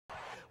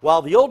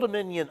While the Old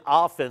Dominion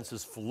offense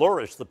has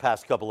flourished the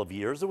past couple of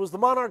years, it was the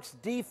Monarchs'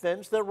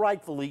 defense that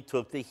rightfully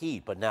took the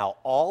heat. But now,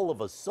 all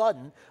of a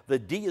sudden, the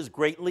D is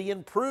greatly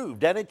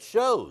improved, and it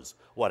shows.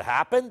 What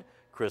happened?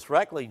 Chris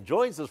Reckling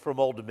joins us from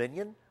Old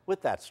Dominion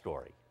with that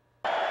story.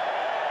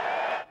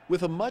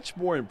 With a much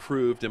more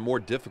improved and more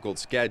difficult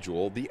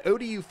schedule, the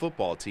ODU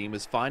football team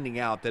is finding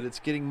out that it's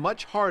getting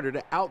much harder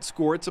to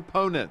outscore its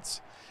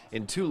opponents.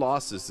 In 2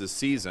 losses this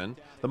season,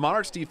 the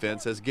Monarchs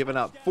defense has given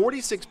up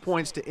 46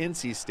 points to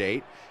NC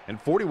State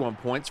and 41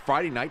 points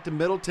Friday night to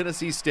Middle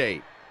Tennessee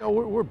State.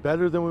 We're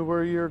better than we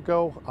were a year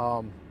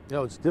ago.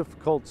 It's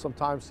difficult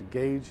sometimes to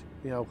gauge,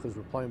 because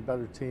we're playing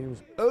better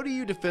teams.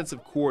 ODU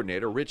defensive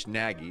coordinator Rich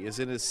Nagy is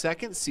in his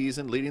 2nd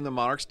season leading the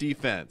Monarchs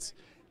defense.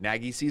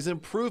 Nagy sees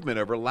improvement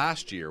over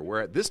last year, where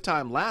at this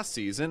time last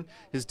season,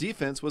 his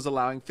defense was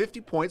allowing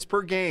 50 points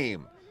per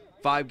game.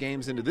 5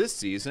 games into this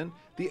season,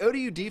 the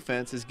ODU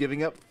defense is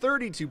giving up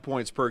 32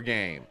 points per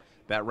game.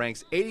 That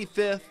ranks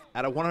 85th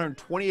out of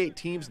 128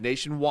 teams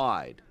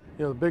nationwide.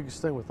 The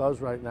biggest thing with us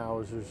right now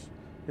is there's,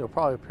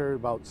 probably a period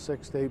about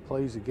 6 to 8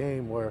 plays a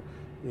game where,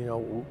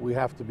 we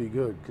have to be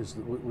good because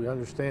we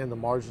understand the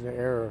margin of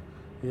error,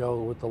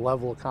 with the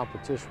level of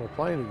competition we're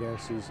playing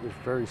against is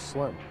very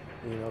slim.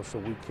 So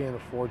we can't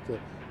afford to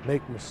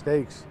make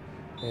mistakes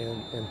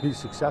and be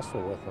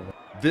successful with them.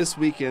 This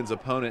weekend's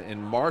opponent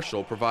in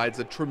Marshall provides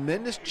a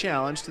tremendous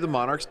challenge to the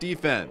Monarchs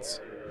defense.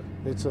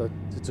 It's a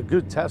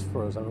good test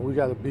for us. We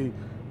got to be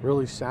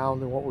really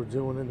sound in what we're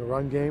doing in the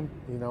run game,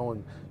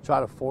 and try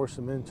to force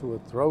them into a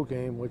throw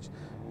game, which,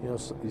 you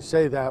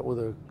say that with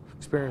an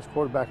experienced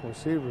quarterback and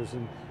receivers,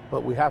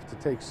 but we have to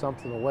take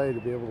something away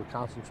to be able to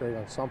concentrate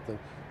on something,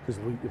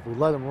 because if we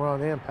let them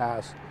run and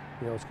pass,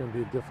 it's going to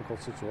be a difficult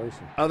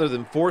situation. Other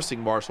than forcing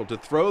Marshall to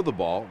throw the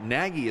ball,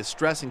 Nagy is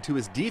stressing to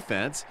his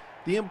defense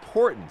the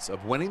importance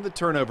of winning the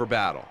turnover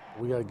battle.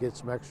 We got to get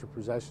some extra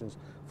possessions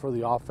for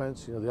the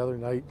offense. The other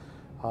night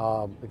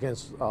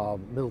against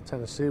Middle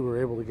Tennessee, we were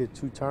able to get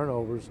 2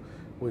 turnovers,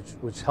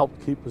 which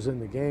helped keep us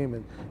in the game,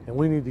 and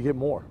we need to get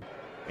more.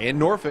 In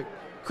Norfolk,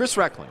 Chris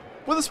Reckling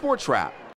with a Sports Wrap.